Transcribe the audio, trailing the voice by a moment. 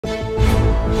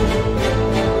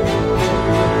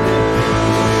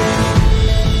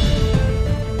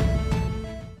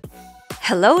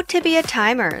Hello Tibia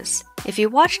timers! If you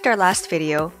watched our last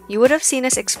video, you would have seen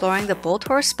us exploring the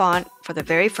Bulltaur spawn for the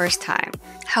very first time.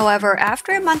 However,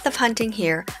 after a month of hunting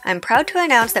here, I'm proud to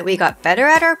announce that we got better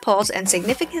at our pulls and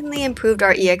significantly improved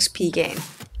our EXP gain.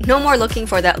 No more looking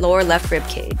for that lower left rib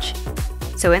cage.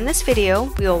 So in this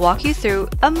video, we will walk you through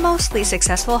a mostly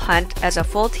successful hunt as a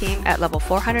full team at level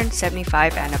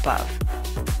 475 and above.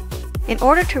 In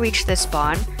order to reach this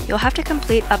spawn, you'll have to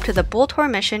complete up to the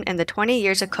Bulltaur mission in the 20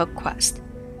 Years a Cook quest.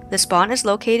 The spawn is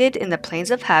located in the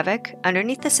Plains of Havoc,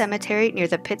 underneath the cemetery near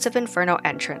the Pits of Inferno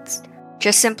entrance.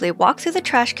 Just simply walk through the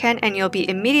trash can and you'll be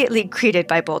immediately greeted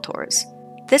by Bulltaurs.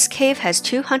 This cave has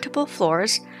 2 huntable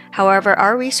floors, however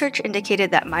our research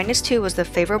indicated that -2 was the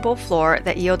favorable floor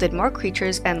that yielded more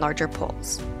creatures and larger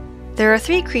pulls. There are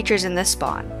 3 creatures in this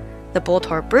spawn: the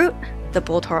Bulltaur Brute, the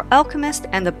Bulltaur Alchemist,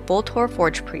 and the Bulltaur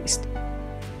Forge Priest.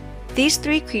 These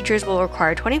 3 creatures will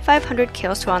require 2,500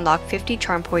 kills to unlock 50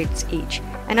 charm points each,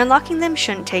 and unlocking them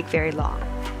shouldn't take very long.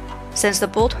 Since the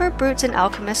Bulltaur Brutes and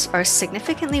Alchemists are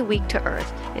significantly weak to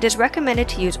Earth, it is recommended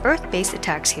to use Earth-based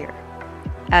attacks here.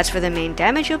 As for the main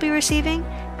damage you'll be receiving,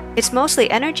 it's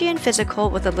mostly energy and physical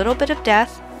with a little bit of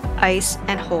death, ice,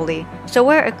 and holy, so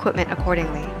wear equipment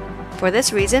accordingly. For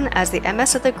this reason, as the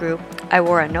MS of the group, I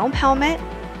wore a gnome helmet,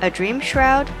 a dream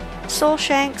shroud, soul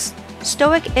shanks,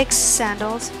 stoic Ix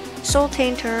sandals, soul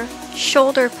tainter,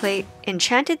 shoulder plate,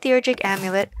 enchanted theurgic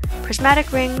amulet,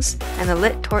 prismatic rings, and the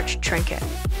lit torch trinket.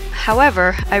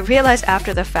 However, I realized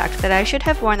after the fact that I should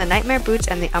have worn the nightmare boots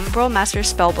and the Umbral Master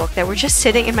spellbook that were just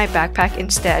sitting in my backpack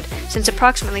instead, since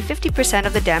approximately 50%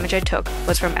 of the damage I took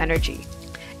was from energy.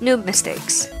 Noob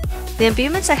mistakes. The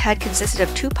imbuements I had consisted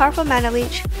of 2 powerful mana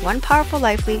leech, 1 powerful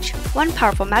life leech, 1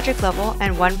 powerful magic level,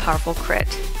 and 1 powerful crit.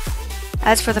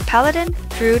 As for the paladin,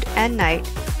 druid, and knight,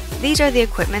 these are the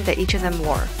equipment that each of them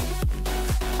wore.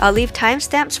 I'll leave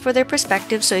timestamps for their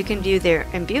perspective so you can view their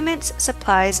imbuements,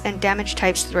 supplies, and damage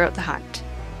types throughout the hunt.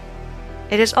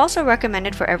 It is also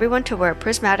recommended for everyone to wear a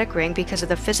prismatic ring because of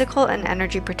the physical and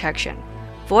energy protection,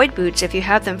 void boots if you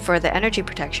have them for the energy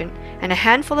protection, and a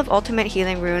handful of ultimate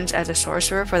healing runes as a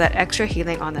sorcerer for that extra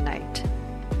healing on the night.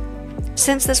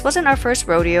 Since this wasn't our first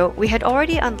rodeo, we had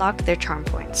already unlocked their charm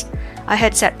points. I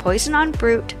had set Poison on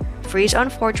Brute, Freeze on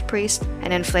Forge Priest,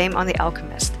 and Inflame on the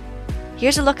Alchemist.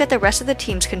 Here's a look at the rest of the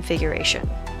team's configuration.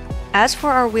 As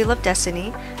for our Wheel of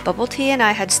Destiny, Bubble Tea and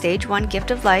I had Stage 1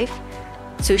 Gift of Life,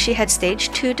 Sushi had Stage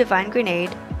 2 Divine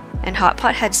Grenade, and Hot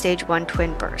Pot had Stage 1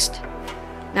 Twin Burst.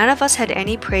 None of us had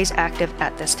any praise active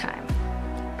at this time.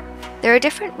 There are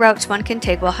different routes one can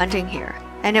take while hunting here,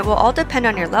 and it will all depend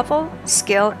on your level,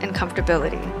 skill, and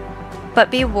comfortability. But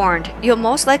be warned, you'll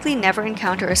most likely never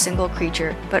encounter a single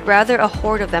creature, but rather a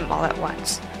horde of them all at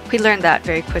once. We learned that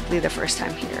very quickly the first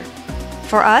time here.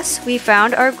 For us, we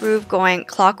found our groove going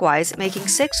clockwise, making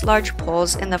 6 large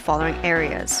pulls in the following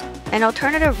areas. An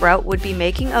alternative route would be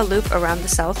making a loop around the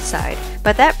south side,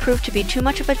 but that proved to be too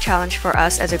much of a challenge for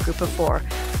us as a group of 4,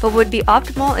 but would be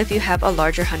optimal if you have a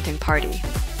larger hunting party.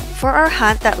 For our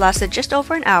hunt that lasted just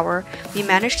over an hour, we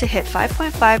managed to hit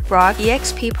 5.5 raw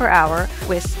EXP per hour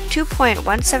with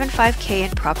 2.175k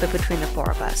in profit between the 4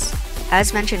 of us.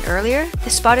 As mentioned earlier,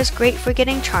 this spot is great for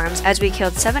getting charms as we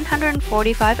killed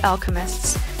 745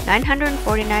 alchemists,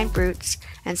 949 brutes,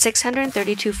 and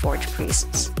 632 forge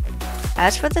priests.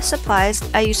 As for the supplies,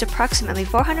 I used approximately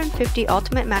 450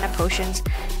 ultimate mana potions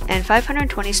and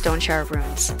 520 stone shower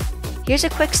runes. Here's a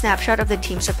quick snapshot of the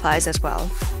team supplies as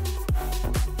well.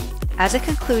 As a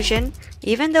conclusion,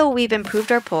 even though we've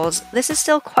improved our pulls, this is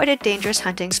still quite a dangerous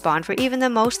hunting spawn for even the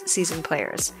most seasoned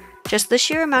players. Just the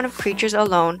sheer amount of creatures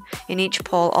alone in each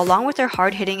pull, along with their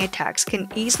hard-hitting attacks, can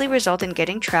easily result in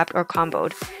getting trapped or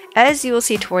comboed, as you will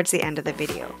see towards the end of the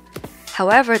video.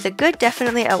 However, the good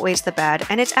definitely outweighs the bad,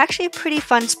 and it's actually a pretty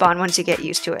fun spawn once you get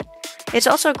used to it. It's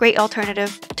also a great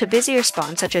alternative to busier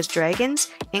spawns such as dragons,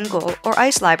 Ingol, or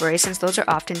ice libraries since those are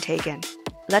often taken.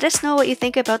 Let us know what you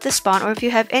think about this spawn or if you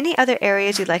have any other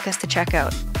areas you'd like us to check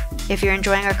out. If you're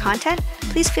enjoying our content,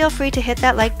 please feel free to hit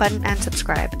that like button and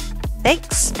subscribe.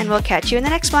 Thanks, and we'll catch you in the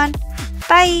next one.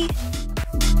 Bye!